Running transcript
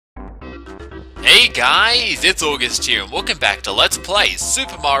Hey guys, it's August here and welcome back to Let's Play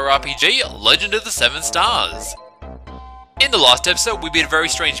Super Mario RPG Legend of the Seven Stars. In the last episode we beat a very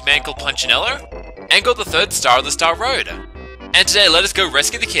strange man called Punchinello and got the third star of the Star Road. And today let us go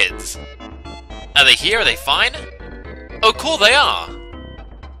rescue the kids. Are they here? Are they fine? Oh cool, they are!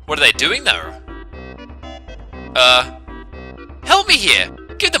 What are they doing though? Help me here!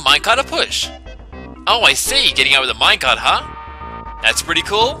 Give the minecart a push! Oh I see, getting out with a minecart, huh? That's pretty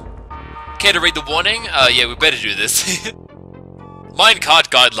cool. Care to read the warning? Yeah, we better do this. Minecart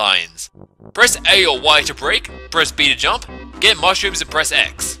guidelines. Press A or Y to brake, press B to jump, get mushrooms and press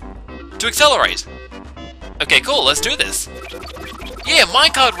X to accelerate. Okay, cool, let's do this. Yeah,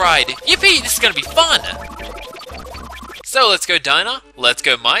 minecart ride! Yippee, this is gonna be fun! So let's go Dyna, let's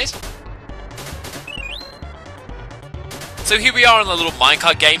go Mite. So here we are in the little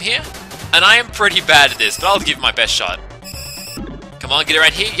minecart game here, and I am pretty bad at this, but I'll give it my best shot. Come on, get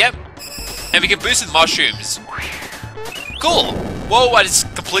around here, yep. And we can boost with mushrooms. Cool! Whoa, I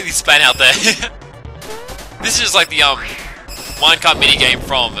just completely span out there. This is like the minecart minigame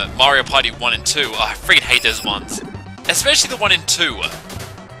from Mario Party 1 and 2. Oh, I freaking hate those ones. Especially the 1 and 2.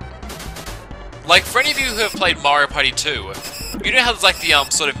 Like, for any of you who have played Mario Party 2, you know how there's like the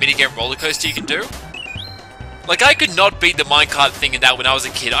sort of minigame roller coaster you can do? Like, I could not beat the minecart thing in that when I was a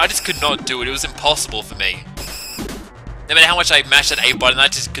kid. I just could not do it. It was impossible for me. No matter how much I mashed that A button, I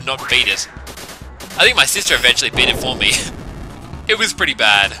just could not beat it. I think my sister eventually beat it for me. It was pretty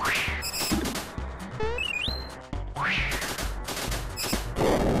bad.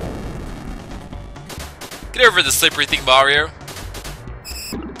 Get over the slippery thing, Mario.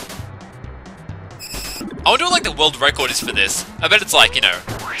 I wonder what like the world record is for this. I bet it's like, you know,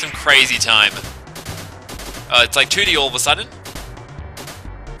 some crazy time. It's like 2D all of a sudden.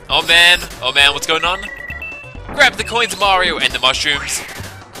 Oh man, what's going on? Grab the coins, Mario, and the mushrooms.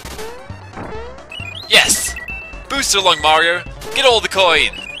 Yes! Boost it along, Mario. Get all the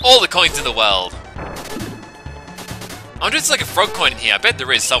coins in the world. I wonder if it's like a frog coin in here. I bet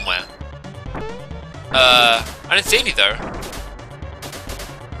there is somewhere. I didn't see any though.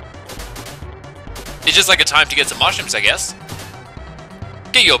 It's just like a time to get some mushrooms, I guess.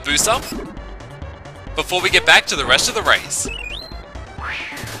 Get your boost up before we get back to the rest of the race.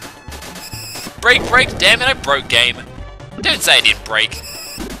 Break, damn it, I broke game. Don't say I didn't break.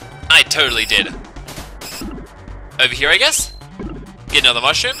 I totally did. Over here, I guess? Get another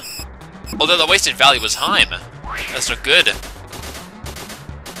mushroom? Although the wasted value was time. That's not good.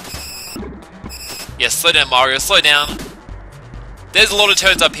 Yes, slow down, Mario, slow down. There's a lot of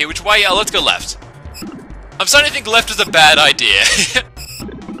turns up here. Which way? Let's go left. I'm starting to think left is a bad idea.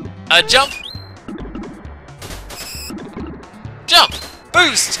 Jump. Jump!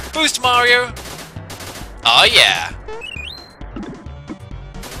 Boost! Boost, Mario! Oh yeah!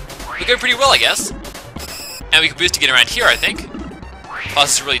 We're going pretty well, I guess. And we can boost to get around here, I think. Oh,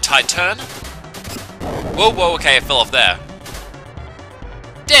 this is a really tight turn. Whoa, okay, I fell off there.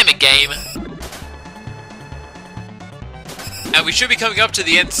 Damn it, game! And we should be coming up to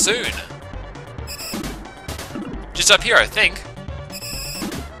the end soon. Just up here, I think.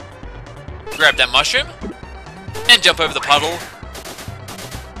 Grab that mushroom. And jump over the puddle.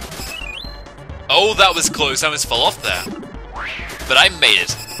 Oh, that was close. I almost fell off there. But I made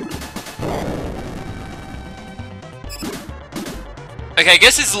it. Okay, I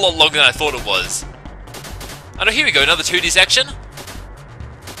guess this is a lot longer than I thought it was. Oh no, here we go, another 2D section.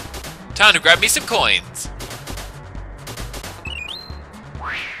 Time to grab me some coins.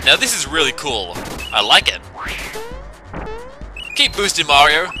 Now this is really cool. I like it. Keep boosting,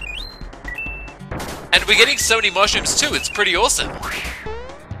 Mario. And we're getting so many mushrooms too, it's pretty awesome.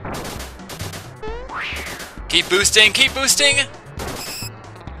 Keep boosting, keep boosting!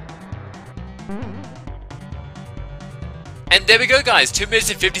 And there we go guys, 2 minutes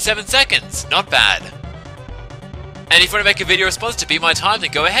and 57 seconds, not bad. And if you want to make a video response to beat my time,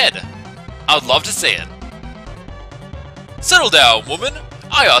 then go ahead. I would love to see it. Settle down, woman.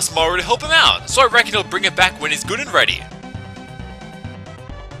 I asked Mario to help him out, so I reckon he'll bring it back when he's good and ready.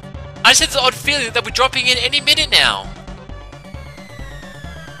 I just had this odd feeling that we're dropping in any minute now.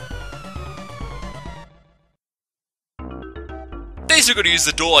 They still gotta use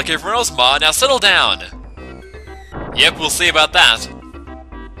the door like everyone else, Ma. Now settle down. Yep, we'll see about that.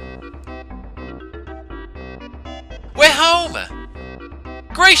 We're home!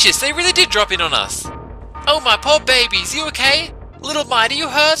 Gracious, they really did drop in on us. Oh, my poor babies, you okay? Little Mite, are you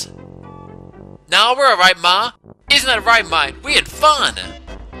hurt? Nah, we're alright, Ma. Isn't that right, Mite? We had fun.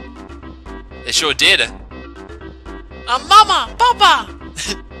 They sure did. Mama! Papa!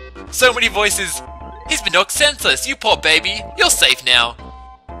 So many voices. He's been knocked senseless, you poor baby. You're safe now.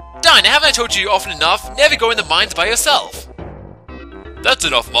 Dyna, haven't I told you often enough, never go in the mines by yourself? That's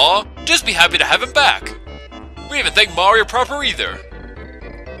enough, Ma. Just be happy to have him back. We haven't thanked Mario proper either.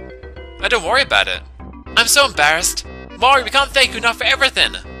 Don't worry about it. I'm so embarrassed. Mario, we can't thank you enough for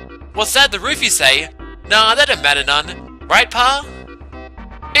everything. What's that, the roof you say? Nah, that don't matter none. Right, Pa?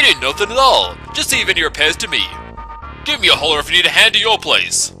 It ain't nothing at all. Just leave any repairs to me. Give me a holler if you need a hand to your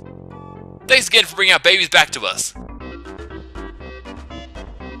place. Thanks again for bringing our babies back to us.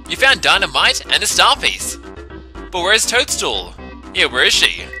 You found Dyna and Mite and a star piece. But where's Toadstool? Yeah, where is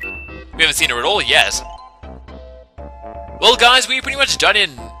she? We haven't seen her at all yet. Well guys, we pretty much done in...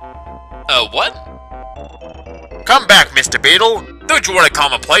 what? Come back, Mr. Beetle. Don't you want to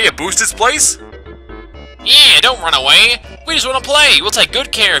come and play at Booster's place? Yeah, don't run away. We just want to play. We'll take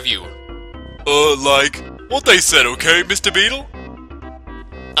good care of you. Like, what they said, okay, Mr. Beetle?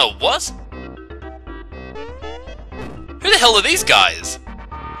 Oh, what? Who the hell are these guys?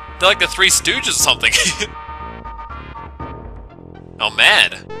 They're like the Three Stooges or something. Oh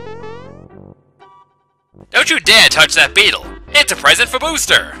man. Don't you dare touch that beetle. It's a present for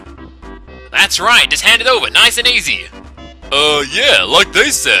Booster. That's right, just hand it over, nice and easy. Yeah, like they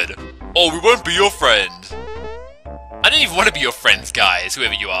said. Or we won't be your friend. I don't even want to be your friends, guys,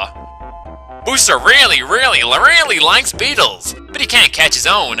 whoever you are. Booster really likes beetles, but he can't catch his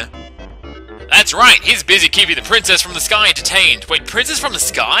own. That's right, he's busy keeping the princess from the sky entertained. Wait, princess from the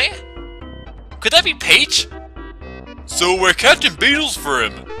sky? Could that be Peach? So we're catching beetles for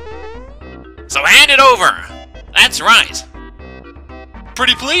him. So hand it over. That's right.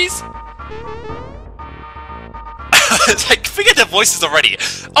 Pretty please? Like, forget the voices already.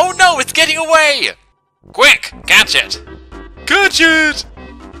 Oh no, it's getting away! Quick, catch it! Catch it!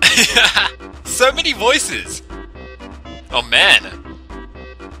 So many voices. Oh man.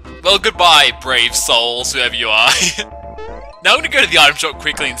 Well, goodbye, brave souls, whoever you are. Now I'm gonna go to the item shop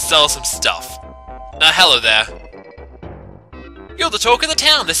quickly and sell some stuff. Hello there. You're the talk of the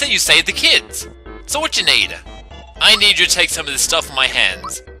town. They say you saved the kids. So what you need? I need you to take some of this stuff from my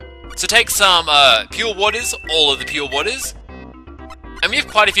hands. So take some, pure waters, all of the pure waters. And we have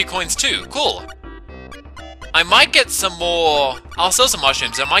quite a few coins too. Cool. I might get some more... I'll sell some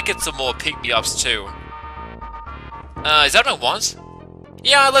mushrooms. I might get some more pick-me-ups too. Is that what I want?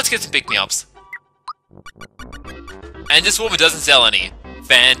 Yeah, let's get some pick-me-ups. And this woman doesn't sell any.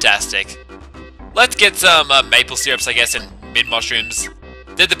 Fantastic. Let's get some maple syrups, I guess, and mint mushrooms.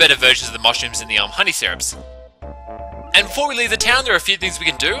 They're the better versions of the mushrooms in the honey syrups. And before we leave the town, there are a few things we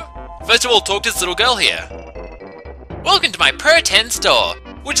can do. First of all, talk to this little girl here. Welcome to my per 10 store.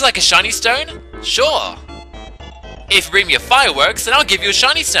 Would you like a shiny stone? Sure. If you bring me a fireworks, then I'll give you a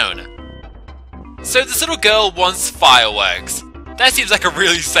shiny stone. So this little girl wants fireworks. That seems like a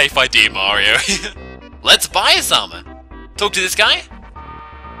really safe idea, Mario. Let's buy some. Talk to this guy.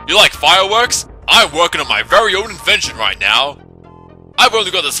 You like fireworks? I'm working on my very own invention right now. I've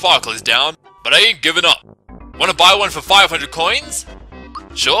only got the sparklers down, but I ain't giving up. Wanna buy one for 500 coins?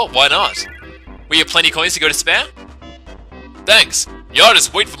 Sure, why not? We have plenty of coins to go to spare? Thanks. Y'all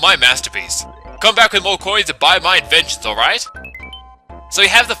just wait for my masterpiece. Come back with more coins to buy my inventions, alright? So we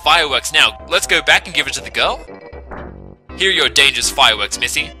have the fireworks now. Let's go back and give it to the girl. Here are your dangerous fireworks,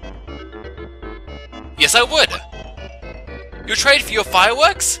 Missy. Yes, I would. You'll trade for your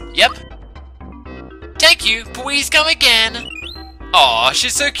fireworks? Yep. Thank you, please come again. Aw,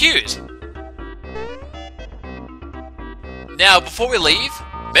 she's so cute. Now, before we leave,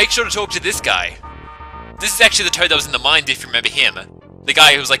 make sure to talk to this guy. This is actually the Toad that was in the mines, if you remember him. The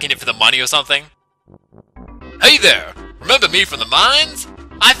guy who was like in it for the money or something. Hey there! Remember me from the mines?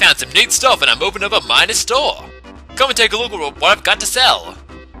 I found some neat stuff and I'm opening up a miner's store. Come and take a look at what I've got to sell.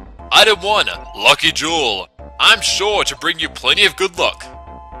 Item 1, Lucky Jewel. I'm sure to bring you plenty of good luck.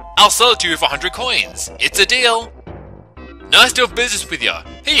 I'll sell it to you for 100 coins. It's a deal. Nice doing business with ya.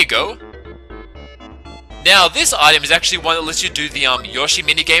 Here you go. Now, this item is actually one that lets you do the Yoshi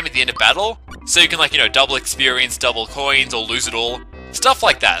minigame at the end of battle. So you can, like, you know, double experience, double coins, or lose it all. Stuff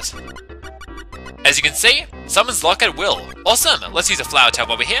like that. As you can see, summons luck at will. Awesome! Let's use a flower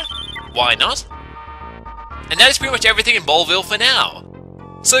tub over here. Why not? And that is pretty much everything in Bolville for now.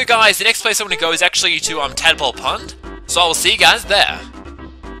 So guys, the next place I want to go is actually to Tadpole Pond. So I will see you guys there.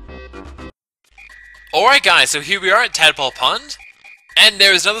 Alright guys, so here we are at Tadpole Pond. And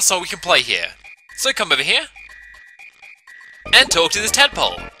there is another song we can play here. So come over here. And talk to this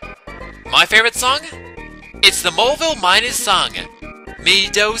tadpole. My favorite song? It's the Moleville Miners song. Mi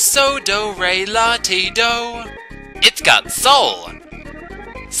do so do re la ti do. It's got soul.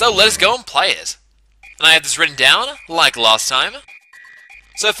 So let us go and play it. And I have this written down, like last time.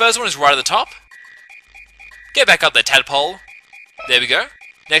 So the first one is right at the top. Get back up there, tadpole. There we go.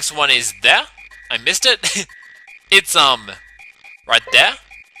 Next one is there. I missed it. It's, right there.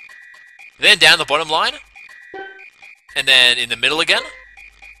 Then down the bottom line. And then in the middle again.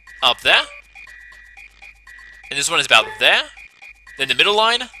 Up there. And this one is about there. Then the middle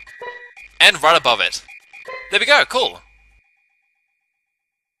line. And right above it. There we go, cool.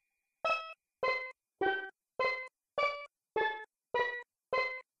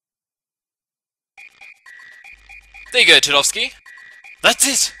 There you go, Tudovsky. That's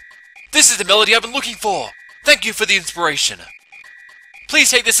it! This is the melody I've been looking for! Thank you for the inspiration. Please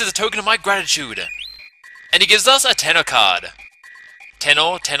take this as a token of my gratitude. And he gives us a tenor card.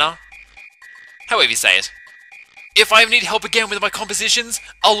 Tenor. However you say it. If I need help again with my compositions,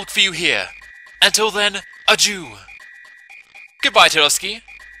 I'll look for you here. Until then, adieu. Goodbye, Tudovsky.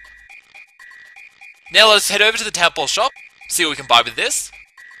 Now let's head over to the tadpole shop, see what we can buy with this.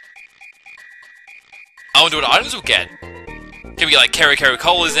 I wonder what items we'll get. Can we get like Keri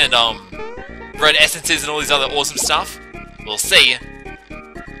Colas and red essences and all these other awesome stuff? We'll see.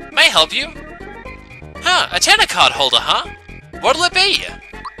 May I help you? Huh, a tenor card holder, huh? What'll it be?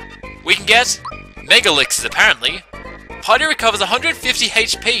 We can get Mega Elixirs, apparently. Party recovers 150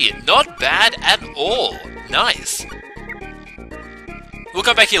 HP. Not bad at all. Nice. We'll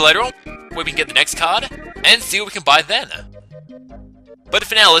come back here later on, where we can get the next card, and see what we can buy then. But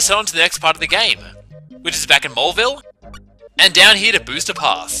for now, let's head on to the next part of the game, which is back in Moleville, and down here to boost a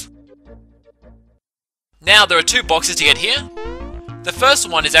pass. Now, there are two boxes to get here. The first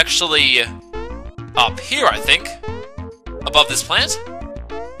one is actually up here, I think. Above this plant.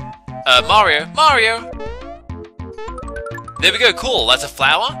 Mario! There we go, cool, that's a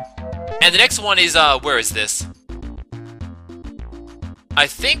flower. And the next one is, where is this? I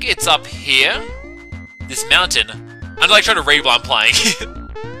think it's up here. This mountain. I'm like trying to read while I'm playing.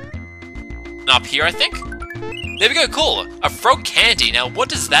 And up here, I think? There we go, cool. A frog candy, now what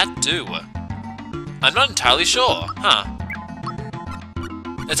does that do? I'm not entirely sure, huh?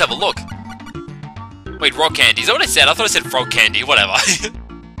 Let's have a look. Wait, rock candy, is that what I said? I thought I said frog candy, whatever.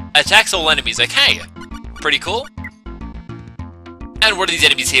 Attacks all enemies, okay. Pretty cool. And what are these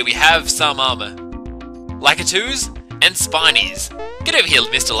enemies here? We have some, Lakitus and Spinies. Get over here,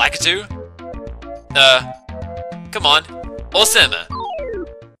 Mr. Lakitu. Come on. Awesome.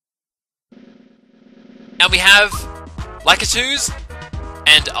 And we have Lakitus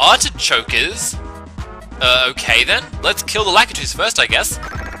and Artichokers. Okay then. Let's kill the Lakitus first, I guess.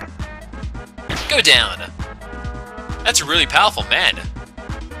 Go down. That's really powerful, man.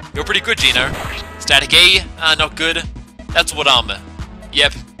 You're pretty good, Gino. Static E, not good. That's what,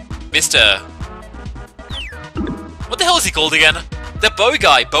 yep, Mr. What the hell is he called again? The bow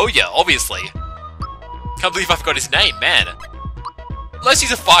guy, Bowyer, obviously. Can't believe I forgot his name, man. Let's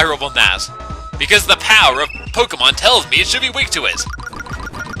use a fire orb on that. Because the power of Pokemon tells me it should be weak to it.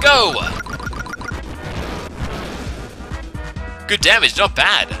 Go! Good damage, not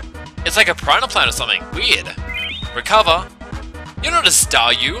bad. It's like a piranha plant or something. Weird. Recover. You're not a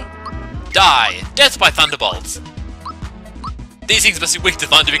star, you. Die. Death by thunderbolts. These things must be weak to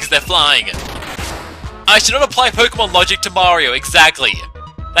thunder because they're flying. I should not apply Pokemon logic to Mario, exactly.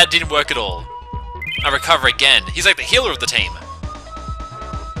 That didn't work at all. I recover again. He's like the healer of the team.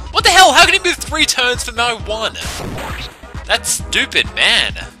 What the hell? How can he move 3 turns for my 1? That's stupid,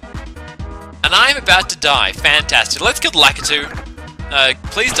 man. And I'm about to die. Fantastic. Let's kill the Lakitu.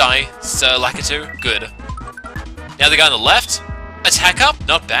 Please die, Sir Lakitu. Good. Now the guy on the left. Attack up.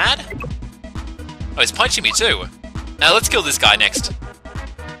 Not bad. Oh, he's punching me too. Now let's kill this guy next.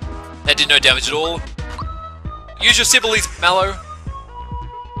 That did no damage at all. Use your Sibbles, Mallow.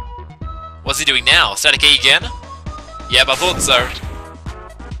 What's he doing now? Static E again? Yep, I thought so.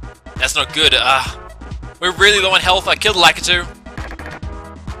 That's not good. We're really low on health. I killed Lakitu.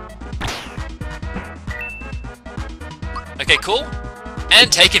 Okay, cool.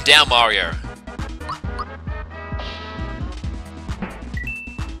 And take him down, Mario.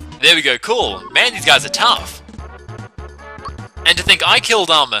 There we go, cool. Man, these guys are tough. And to think I killed,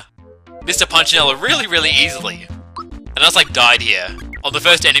 Mr. Punchinella really easily. And I just, like, died here. On the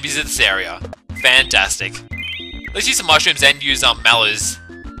first enemies of this area. Fantastic. Let's use some mushrooms and use, Mallow's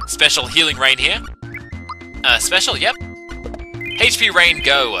special healing rain here. Special, yep. HP rain,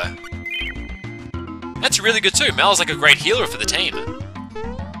 go. That's really good too. Mallow's like a great healer for the team.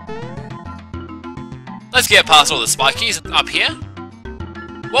 Let's get past all the spikies up here.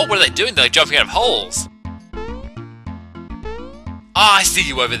 Whoa, what are they doing? They're like jumping out of holes. Ah, I see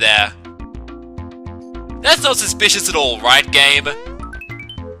you over there. That's not suspicious at all, right, game?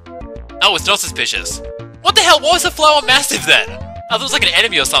 Oh, it's not suspicious. What the hell? Why was the flower massive then? I thought it was like an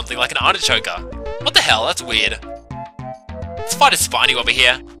enemy or something, like an artichoker. What the hell? That's weird. Let's fight a Spiny while we're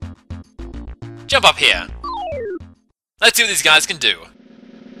here. Jump up here. Let's see what these guys can do.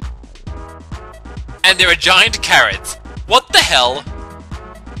 And there are giant carrots. What the hell?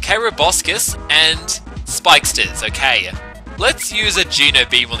 Caroboscus and Spikesters, okay. Let's use a Geno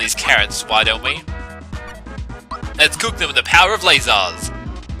Beam on these carrots, why don't we? Let's cook them with the power of lasers.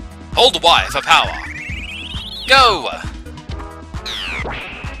 Hold Y for power. Go!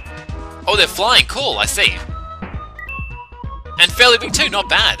 Oh, they're flying, cool, I see. And fairly big too, not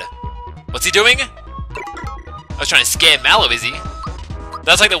bad. What's he doing? I was trying to scare Mallow, is he?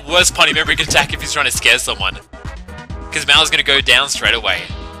 That's like the worst party member he can attack if he's trying to scare someone. Because Mallow's gonna go down straight away.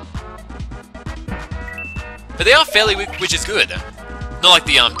 But they are fairly weak, which is good. Not like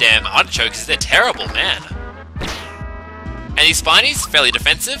the damn artichokes, they're terrible, man. And these Spinies, fairly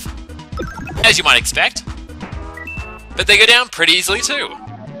defensive, as you might expect. But they go down pretty easily too.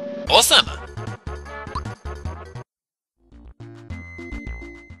 Awesome!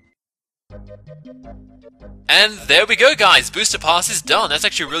 And there we go, guys. Booster Pass is done. That's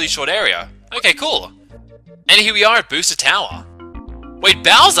actually a really short area. Okay, cool. And here we are at Booster Tower. Wait,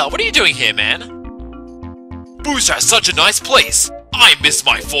 Bowser, what are you doing here, man? Booster has such a nice place. I miss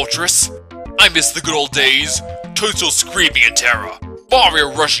my fortress. I miss the good old days. Toadstool screaming in terror.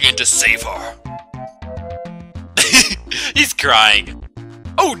 Mario rushing in to save her. He's crying.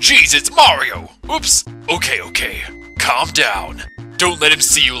 Oh jeez, it's Mario! Oops. Okay. Calm down. Don't let him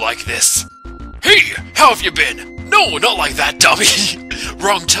see you like this. Hey, how have you been? No, not like that, dummy.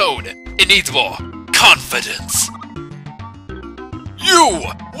 Wrong tone. It needs more confidence. You!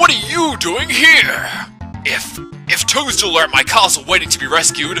 What are you doing here? If Toadstool were at my castle waiting to be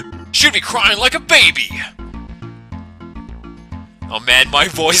rescued, she'd be crying like a baby. Oh man, my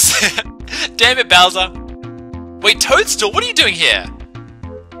voice. Damn it, Bowser. Wait, Toadstool, what are you doing here?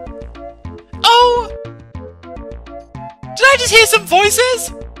 Oh! Did I just hear some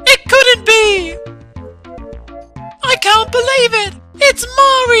voices? It couldn't be! I can't believe it! It's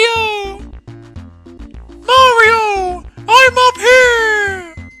Mario! Mario! I'm up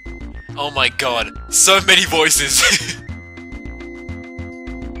here! Oh my god, so many voices.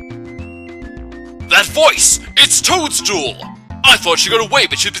 That voice! It's Toadstool! I thought she got away,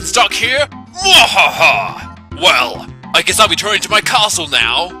 but she'd been stuck here? Mwahaha! Well, I guess I'll be turning to my castle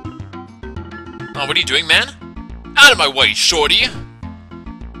now. Oh, what are you doing, man? Out of my way, shorty!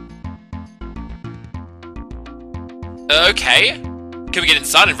 Okay. Can we get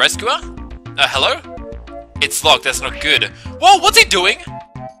inside and rescue her? Hello? It's locked, that's not good. Whoa, what's he doing?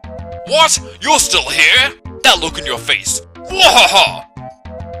 What? You're still here? That look in your face. Mwahaha!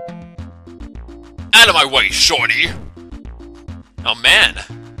 Out of my way, shorty! Oh, man.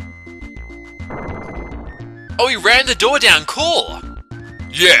 Oh, he ran the door down, cool!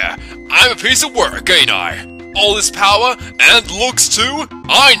 Yeah, I'm a piece of work, ain't I? All this power, and looks too?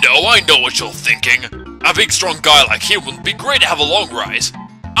 I know what you're thinking. A big strong guy like him would be great to have along, right?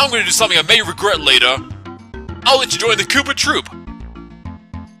 I'm gonna do something I may regret later. I'll let you join the Koopa Troop.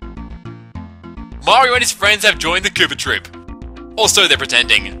 Mario and his friends have joined the Koopa Troop. Or so they're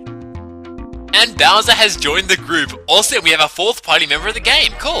pretending. And Bowser has joined the group. Also, we have our 4th party member of the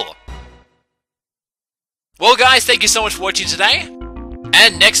game. Cool. Well guys, thank you so much for watching today.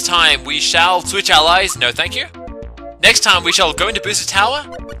 And next time we shall switch allies. No thank you. Next time we shall go into Booster Tower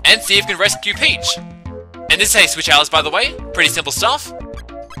and see if we can rescue Peach. And this is how you switch allies, by the way. Pretty simple stuff.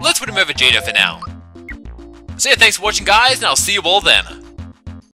 Let's put him over Geno for now. So yeah, thanks for watching guys, and I'll see you all then.